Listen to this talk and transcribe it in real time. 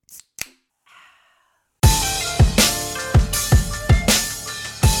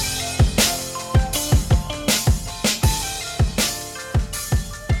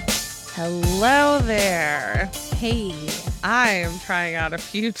there. Hey. I am trying out a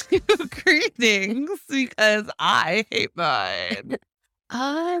few new greetings because I hate mine.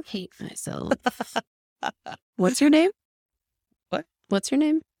 I hate myself. What's your name? What? What's your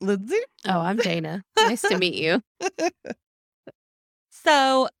name? Lindsay? Oh, I'm Dana. Nice to meet you.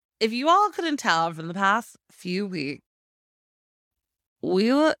 So, if you all couldn't tell from the past few weeks, we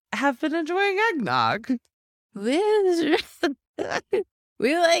have been enjoying eggnog. We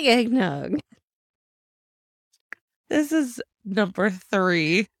like eggnog. This is number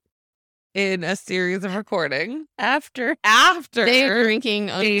 3 in a series of recording. After Day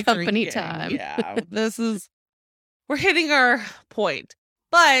drinking on day company drinking. time. Yeah, we're hitting our point.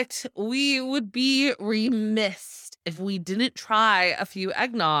 But we would be remiss if we didn't try a few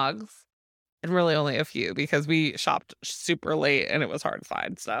eggnogs. And really only a few because we shopped super late and it was hard to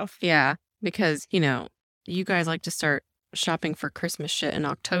find stuff. Yeah, because, you guys like to start shopping for Christmas shit in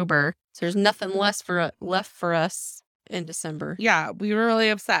October. So there's nothing left for us in December. Yeah, we were really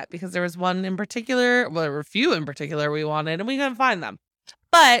upset because there was one in particular, well, there were a few in particular we wanted and we couldn't find them.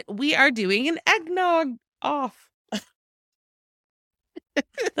 But we are doing an eggnog off.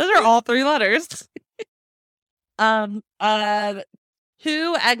 Those are all 3 letters. 2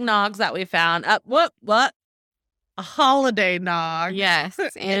 eggnogs that we found. What? A holiday nog. Yes,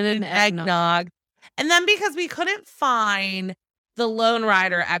 and an eggnog. And then because we couldn't find the Lone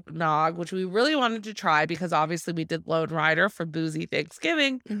Rider eggnog, which we really wanted to try because obviously we did Lone Rider for Boozy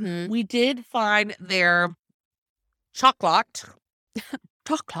Thanksgiving, we did find their chocolate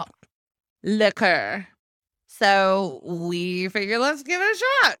liquor. So we figured let's give it a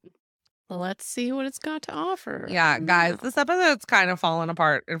shot. Let's see what it's got to offer. Yeah, guys, this episode's kind of fallen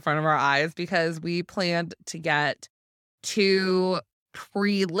apart in front of our eyes because we planned to get 2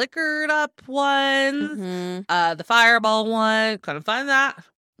 pre-liquored up ones, the Fireball one, couldn't find that.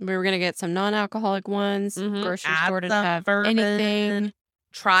 We were going to get some non-alcoholic ones. Grocery Add store didn't some have bourbon. anything.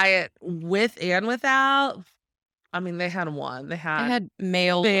 Try it with and without. I mean, they had one. They I had had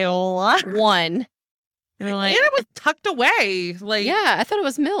male one. And we're like, and it was tucked away. Like, yeah, I thought it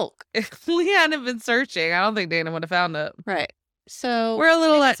was milk. if we hadn't been searching, I don't think Dana would have found it. Right. So We're a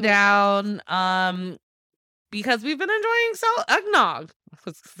little let down because we've been enjoying eggnog. I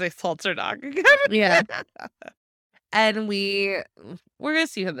was going to say seltzer dog again. Yeah. And we're going to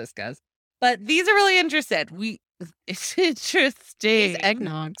see how this goes. But these are really interested. It's interesting. These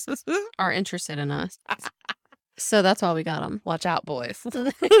eggnogs are interested in us. So that's why we got them. Watch out, boys.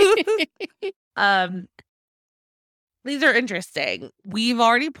 These are interesting. We've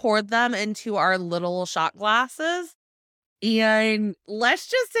already poured them into our little shot glasses. And let's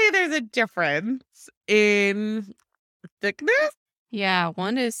just say there's a difference in thickness. Yeah,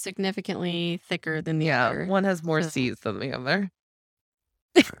 one is significantally thicker than the other. One has more C's than the other.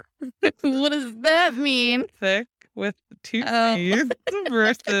 What does that mean? Thick with 2 C's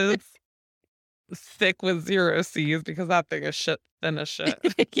versus thick with 0 C's because that thing is thin as shit.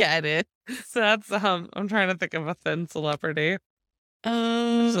 Yeah, it is. So that's I'm trying to think of a thin celebrity.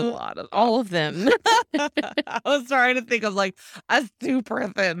 There's a lot of all of them. I was trying to think of like a super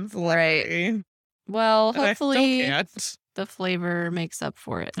thin celebrity. Right. Well, hopefully the flavor makes up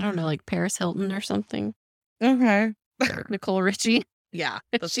for it. I don't know, like Paris Hilton or something. Okay. Nicole Richie. Yeah,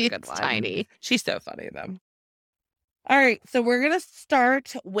 she's tiny. She's so funny though. All right, so we're going to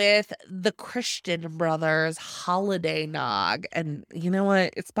start with the Christian Brothers Holiday Nog. And you know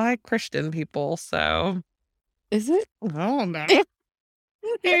what? It's by Christian people, so. Is it? Oh, no. Since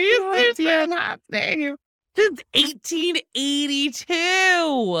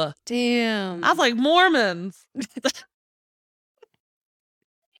 1882. Damn. I was like Mormons.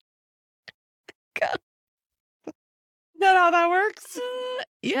 God. Is that how that works?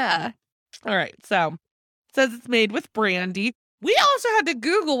 Yeah. All right, so. Says it's made with brandy. We also had to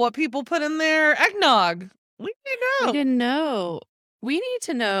Google what people put in their eggnog. We didn't know. We need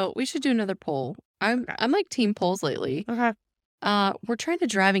to know. We should do another poll. I'm like team polls lately. Okay. We're trying to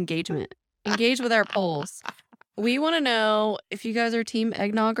drive engagement. Engage with our polls. We want to know if you guys are team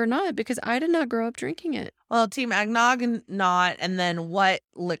eggnog or not because I did not grow up drinking it. Well, team eggnog and not. And then what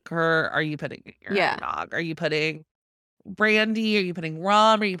liquor are you putting in your eggnog? Are you putting brandy? Are you putting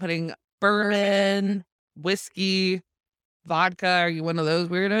rum? Are you putting bourbon? Whiskey, vodka? Are you one of those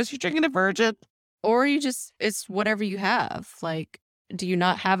weirdos? You drinking a virgin? Or it's whatever you have. Like, do you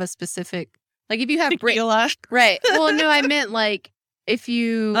not have a specific, like if you have tequila? Right. Well, no, I meant like if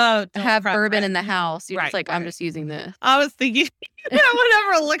you have bourbon in the house, you're just like, I'm just using this. I was thinking,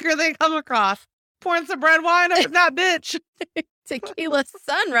 whatever liquor they come across, pouring some red wine over that bitch. Tequila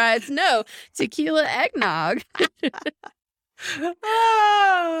sunrise. No, tequila eggnog.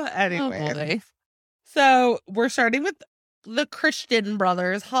 Anyway. Oh, boy. So we're starting with the Christian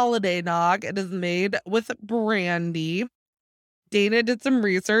Brothers Holiday Nog. It is made with brandy. Dana did some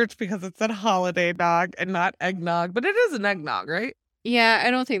research because it said holiday nog and not eggnog, but it is an eggnog, right? Yeah, I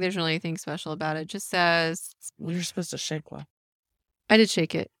don't think there's really anything special about it. It just says You're supposed to shake one. I did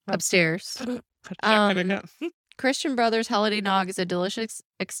shake it upstairs. Um, Christian Brothers Holiday Nog is a delicious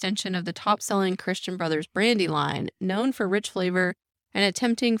extension of the top-selling Christian Brothers brandy line. Known for rich flavor and a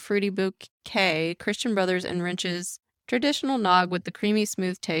tempting fruity bouquet, Christian Brothers enriches traditional nog with the creamy,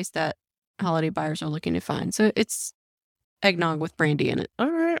 smooth taste that holiday buyers are looking to find. So it's eggnog with brandy in it.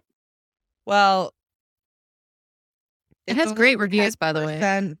 All right. Well, it has great reviews, by the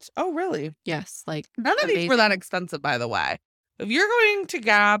way. Oh, really? Yes. Like none of these were that expensive, by the way. If you're going to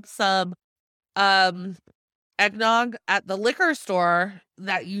grab some eggnog at the liquor store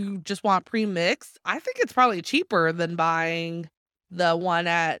that you just want pre-mixed, I think it's probably cheaper than buying the one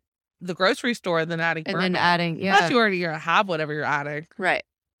at the grocery store than adding and bourbon. then adding, yeah. Unless you already have whatever you're adding. Right.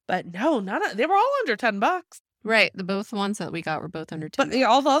 But no, they were all under $10. Right. The both ones that we got were both under 10. But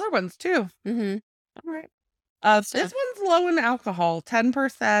all the other ones too. Mm-hmm. All right. This one's low in alcohol,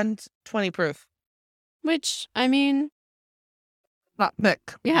 10%, 20 proof. Which, I mean, not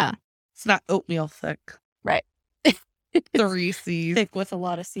thick. Yeah. It's not oatmeal thick. Right. 3 C's. Thick with a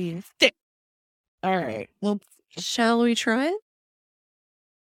lot of C's. Thick. All right. Well, shall we try it?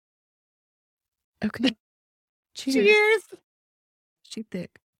 Okay. Cheers. She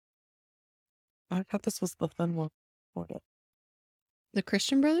thick. I thought this was the thin one. The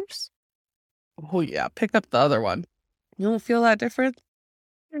Christian Brothers? Oh, yeah. Pick up the other one. You don't feel that different?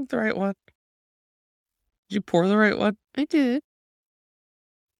 Drink the right one. Did you pour the right one? I did.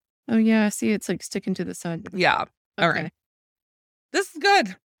 Oh, yeah. I see it's like sticking to the side. Yeah. Okay. All right. This is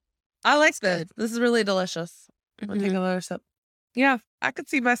good. I like this. This is really delicious. I'll take another sip. Yeah. I could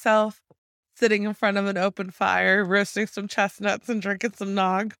see myself sitting in front of an open fire, roasting some chestnuts and drinking some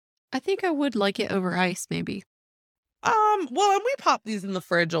nog. I think I would like it over ice, maybe. Well, and we popped these in the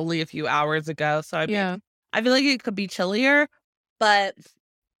fridge only a few hours ago, so I feel like it could be chillier, but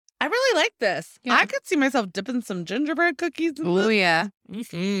I really like this. Yeah. I could see myself dipping some gingerbread cookies in this. Oh, yeah.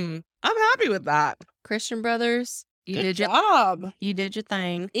 Mm-hmm. I'm happy with that. Christian Brothers, Good job. You did your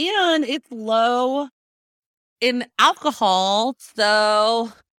thing. And it's low in alcohol,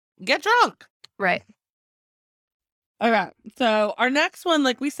 so get drunk. Right. All right. So our next one,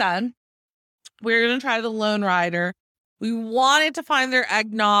 like we said, we're going to try the Lone Rider. We wanted to find their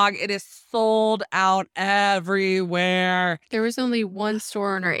eggnog. It is sold out everywhere. There was only one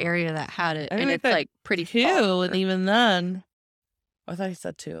store in our area that had it, and it's like pretty few. And even then, I thought he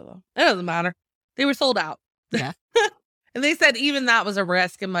said 2 though. It doesn't matter. They were sold out. Yeah. And they said even that was a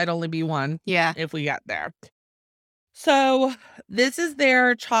risk. It might only be one. Yeah. If we got there. So this is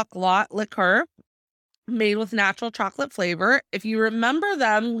their chocolate liqueur made with natural chocolate flavor. If you remember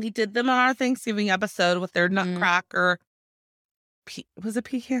them, we did them on our Thanksgiving episode with their nutcracker. Was it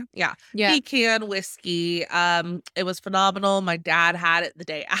pecan? Yeah. Pecan whiskey. It was phenomenal. My dad had it the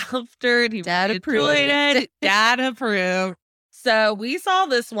day after. And Dad approved it. Dad approved. So we saw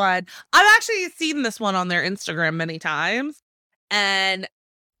this one. I've actually seen this one on their Instagram many times. And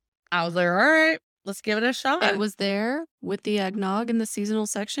I was like, all right, let's give it a shot. It was there with the eggnog in the seasonal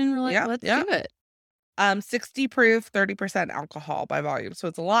section. We're like, let's do it. 60 proof, 30% alcohol by volume. So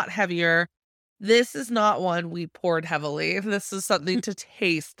it's a lot heavier. This is not one we poured heavily. This is something to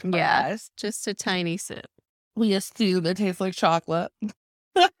taste. Yes, just a tiny sip. We assume it tastes like chocolate.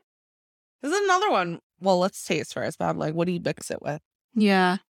 This is another one. Well, let's taste first, but I'm like, what do you mix it with?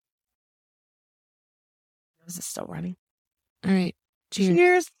 Yeah. Is it still running? All right.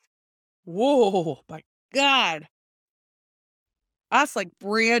 Cheers. Whoa, my God. That's like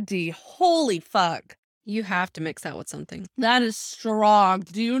brandy. Holy fuck. You have to mix that with something. That is strong.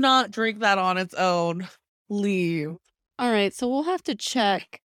 Do not drink that on its own. Leave. All right. So we'll have to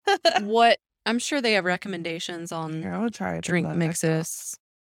check what. I'm sure they have recommendations on I'll try drink mixes.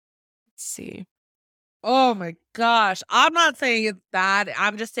 Let's see. Oh my gosh. I'm not saying it's bad.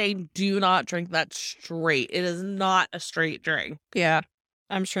 I'm just saying do not drink that straight. It is not a straight drink. Yeah.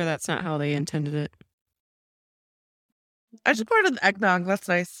 I'm sure that's not how they intended it. I just poured an eggnog. That's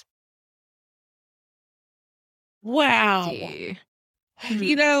nice. Wow.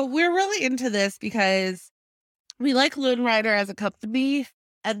 You know, we're really into this because we like Lone Rider as a company,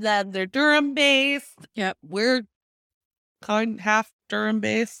 and then they're Durham based. Yep. We're half Durham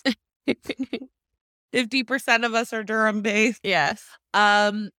based. 50% of us are Durham based. Yes.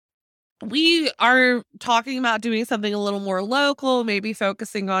 We are talking about doing something a little more local, maybe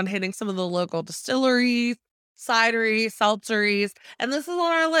focusing on hitting some of the local distilleries. cidery, seltzeries, and this is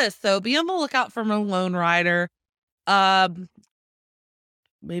on our list. So be on the lookout for a Lone Rider.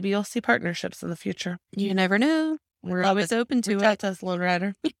 Maybe you'll see partnerships in the future. You never know. We're always open to Reach it. out to us, Lone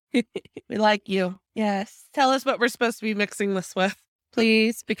Rider. We like you. Yes. Tell us what we're supposed to be mixing this with.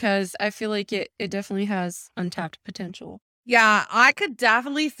 Please, because I feel like it definitely has untapped potential. Yeah, I could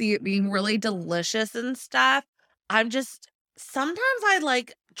definitely see it being really delicious and stuff. Sometimes I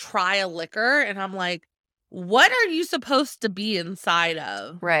like try a liquor and I'm like, what are you supposed to be inside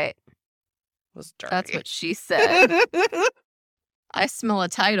of? Right. It was dirty. That's what she said. I smell a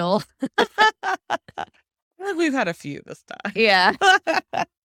title. We've had a few this time. Yeah.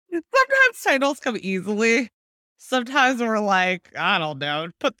 Sometimes titles come easily. Sometimes we're like, I don't know,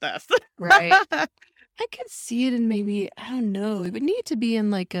 put this. Right. I could see it in maybe, I don't know. It would need to be in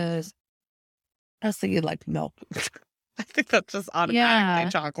like a... I was thinking like milk. I think that's just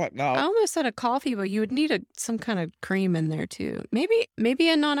automatically chocolate milk. I almost said a coffee, but you would need some kind of cream in there too. Maybe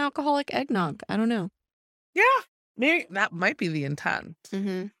a non-alcoholic eggnog. I don't know. Yeah, maybe that might be the intent.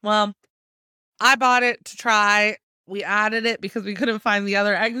 Mm-hmm. Well, I bought it to try. We added it because we couldn't find the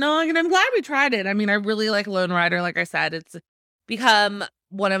other eggnog, and I'm glad we tried it. I mean, I really like Lone Rider. Like I said, it's become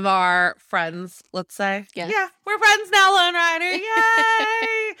one of our friends, let's say. Yeah, we're friends now, Lone Rider.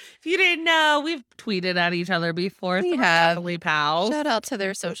 Yay! If you didn't know, we've tweeted at each other before. We so have. definitely pals. Shout out to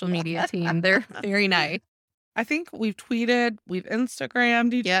their social media team. They're very nice. I think we've tweeted, we've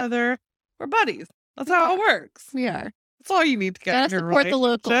Instagrammed each other. We're buddies. That's how it works. We are. That's all you need to get Gotta in your support the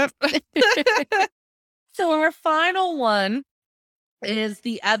relationship. local. So our final one is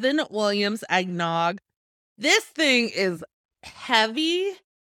the Evan Williams eggnog. This thing is heavy.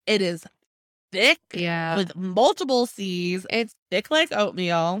 It is thick. Yeah. With multiple C's. It's thick like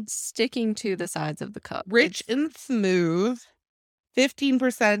oatmeal. Sticking to the sides of the cup. Rich and smooth.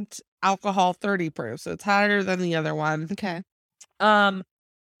 15% alcohol, 30 proof. So it's higher than the other one. Okay.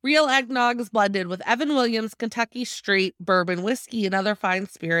 Real eggnog is blended with Evan Williams Kentucky Straight bourbon whiskey and other fine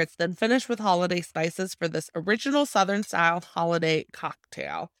spirits, then finished with holiday spices for this original Southern style holiday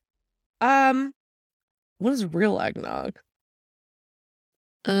cocktail. What is real eggnog?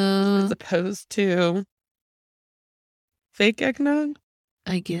 As opposed to fake eggnog?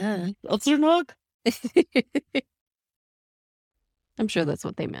 I guess. Seltzernog? I'm sure that's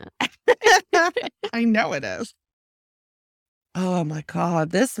what they meant. I know it is. Oh my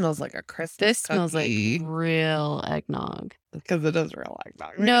God, this smells like a Christmas This smells like cookie. real eggnog. Because it is real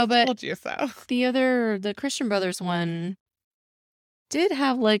eggnog. No, I but told you so. the Christian Brothers one did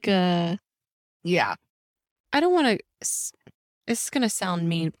have like a... Yeah. I don't want to... It's going to sound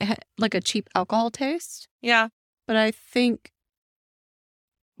mean. It had like a cheap alcohol taste. Yeah. But I think...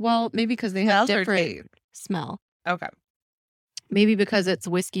 Well, maybe because they have different smell. Okay. Maybe because it's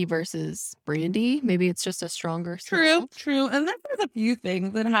whiskey versus brandy. Maybe it's just a stronger smell. True. And then there's a few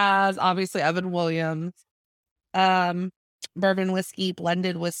things. It has, obviously, Evan Williams, bourbon whiskey,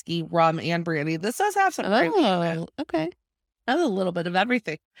 blended whiskey, rum, and brandy. This does have some Oh, okay. That's a little bit of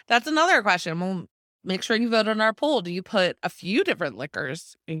everything. That's another question. We'll make sure you vote on our poll. Do you put a few different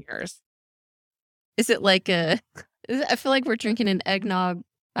liquors in yours? Is it like a... I feel like we're drinking an eggnog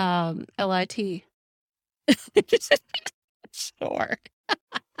LIT. Sure.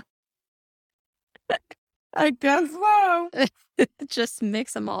 I guess so. Just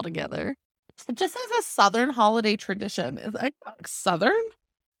mix them all together. It just has a Southern holiday tradition. Is it Southern?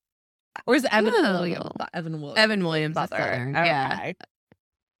 Or is it Evan Williams? Evan Williams. Evan Williams is Southern. Yeah. Okay.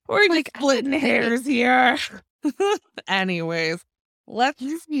 We're like splitting hairs here. Anyways, let's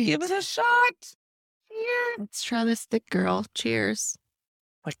give it a shot. Yeah. Let's try this thick girl. Cheers.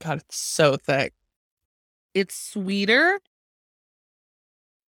 Oh my God, it's so thick. It's sweeter.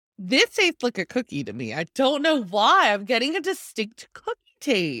 This tastes like a cookie to me. I don't know why. I'm getting a distinct cookie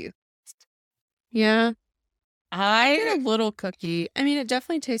taste. Yeah. I get a little cookie. I mean, it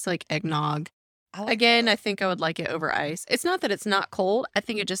definitely tastes like eggnog. Again, I think I would like it over ice. It's not that it's not cold. I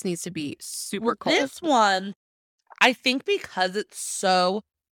think it just needs to be super cold. This one, I think because it's so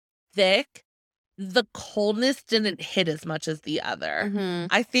thick, the coldness didn't hit as much as the other. Mm-hmm.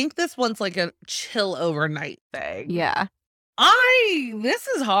 I think this one's like a chill overnight thing. Yeah. This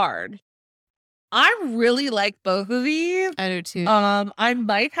is hard. I really like both of these. I do too. I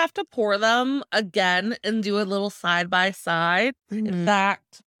might have to pour them again and do a little side by side. In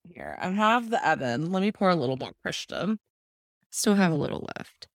fact, here, I have the Evan. Let me pour a little more Christian. Still have a little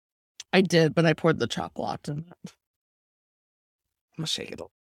left. I did, but I poured the chocolate in it. I'm gonna shake it a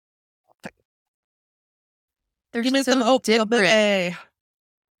little. They're Give me so some oatmeal different. bouquet.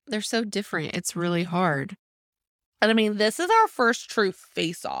 They're so different. It's really hard. And I mean, this is our first true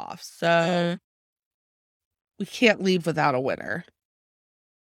face-off, so we can't leave without a winner.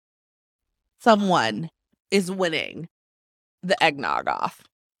 Someone is winning the eggnog off.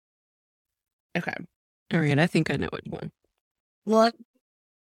 Okay. All right, I think I know which one. Look.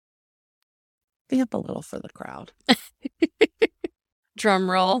 Stamp a little for the crowd. Drum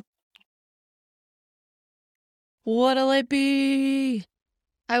roll. What'll it be?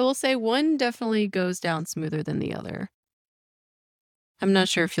 I will say one definitely goes down smoother than the other. I'm not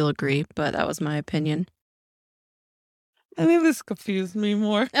sure if you'll agree, but that was my opinion. I think this confused me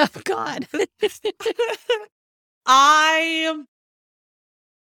more. Oh, God.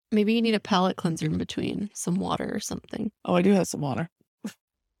 Maybe you need a palate cleanser in between, some water or something. Oh, I do have some water.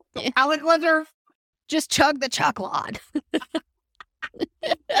 Palate cleanser. Just chug the chocolate. Is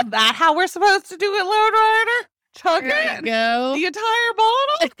that how we're supposed to do it, Lone Rider? Chug There it? you go. The entire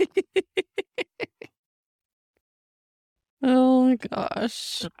bottle? Oh my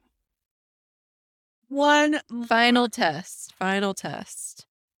gosh. One Final test.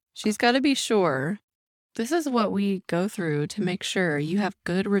 She's got to be sure. This is what we go through to make sure you have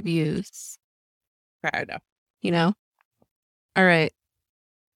good reviews. I know. You know? All right.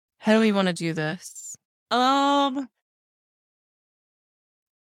 How do we want to do this?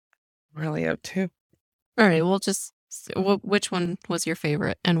 Really have two. All right, we'll just... which one was your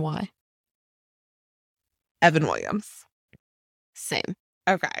favorite and why? Evan Williams. Same.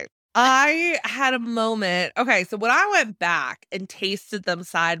 Okay. I had a moment. Okay, so when I went back and tasted them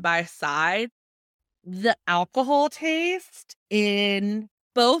side by side, the alcohol taste in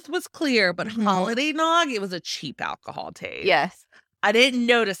both was clear, but Holiday Nog, it was a cheap alcohol taste. Yes. I didn't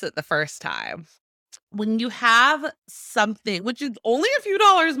notice it the first time. When you have something, which is only a few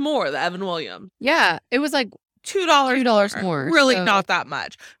dollars more, the Evan Williams. Yeah, it was like $2 more. Really so- not that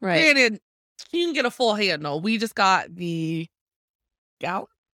much. Right. Granted, you can get a full handle. We just got the gallon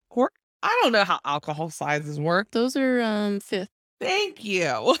quart. I don't know how alcohol sizes work. Those are fifth. Thank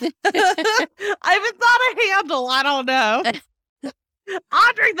you. If it's not a handle, I don't know.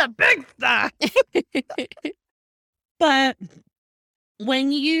 I'll drink the big stuff. But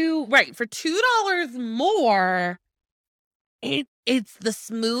when you, for $2 more, it's the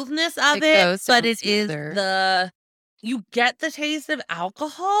smoothness of It it, goes but down it is smoother. you get the taste of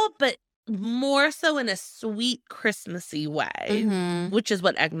alcohol, but more so in a sweet, Christmassy way, Mhm. which is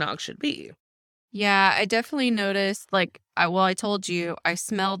what eggnog should be. Yeah, I definitely noticed, I told you, I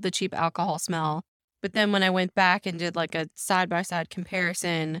smelled the cheap alcohol smell. But then when I went back and did like a side-by-side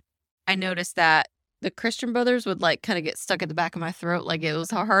comparison, I noticed that the Christian Brothers would kind of get stuck at the back of my throat. Like it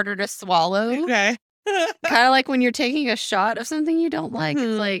was harder to swallow. Okay. Kind of like when you're taking a shot of something you don't like.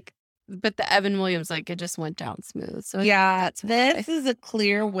 Mhm. But the Evan Williams, it just went down smooth. So Yeah, that's why. this is a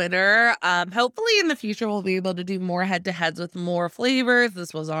clear winner. Hopefully in the future we'll be able to do more head-to-heads with more flavors.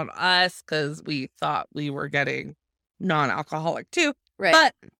 This was on us because we thought we were getting non-alcoholic too. Right.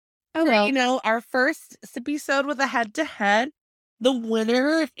 But Oh, well. our first Sipisode with a head-to-head, the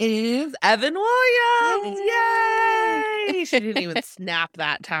winner is Evan Williams. Yay! She didn't even snap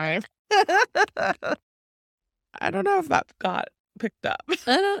that time. I don't know if that got picked up.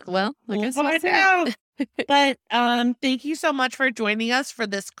 I We'll guess find we'll see. out. But thank you so much for joining us for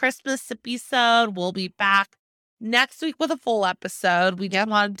this Christmas episode. We'll be back next week with a full episode. We just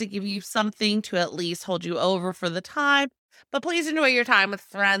wanted to give you something to at least hold you over for the time. But please enjoy your time with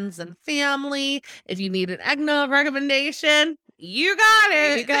friends and family. If you need an eggnog recommendation, you got it.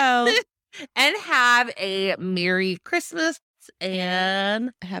 There you go. And have a Merry Christmas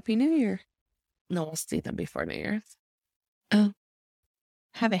and Happy New Year. no, we'll see them before New Year's.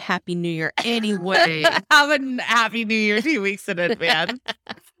 Have a Happy New Year anyway. Have a Happy New Year 2 weeks in advance.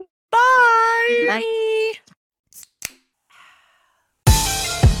 Bye. Bye.